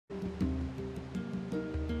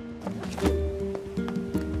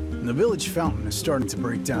The village fountain is starting to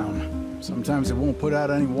break down. Sometimes it won't put out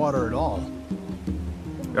any water at all.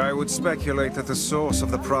 I would speculate that the source of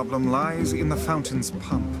the problem lies in the fountain's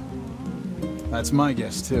pump. That's my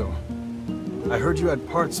guess, too. I heard you had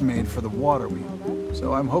parts made for the water wheel,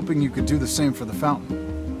 so I'm hoping you could do the same for the fountain.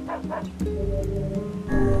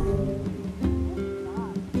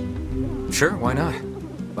 Sure, why not?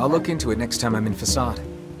 I'll look into it next time I'm in Facade.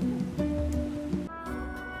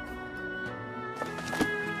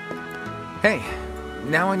 Hey,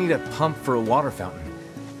 now I need a pump for a water fountain.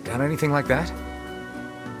 Got anything like that?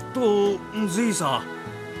 と、ずいさ。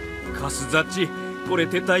カスザッチ、これ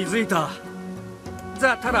撤退ずいた。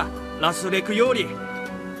ザタラ、ラスレクより。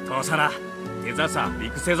とさら、デザサ、ビ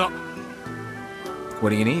クセゾ。What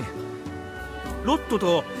do you need? ロット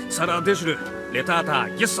とサラデシュル、レタータ、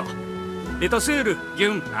ギッソ。レタセール、ギ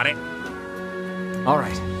ュン、あれ。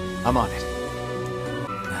Alright, I'm on it.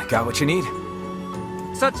 Got what you need?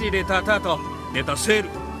 サチレタタとレタセール。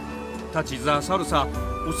タチザサルサ、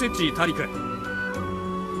おせちタリク。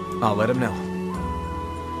I'll let him know.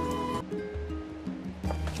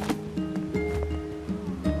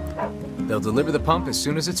 They'll deliver the pump as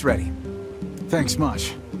soon as it's ready. Thanks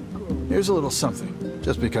much. Here's a little something,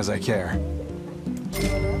 just because I care.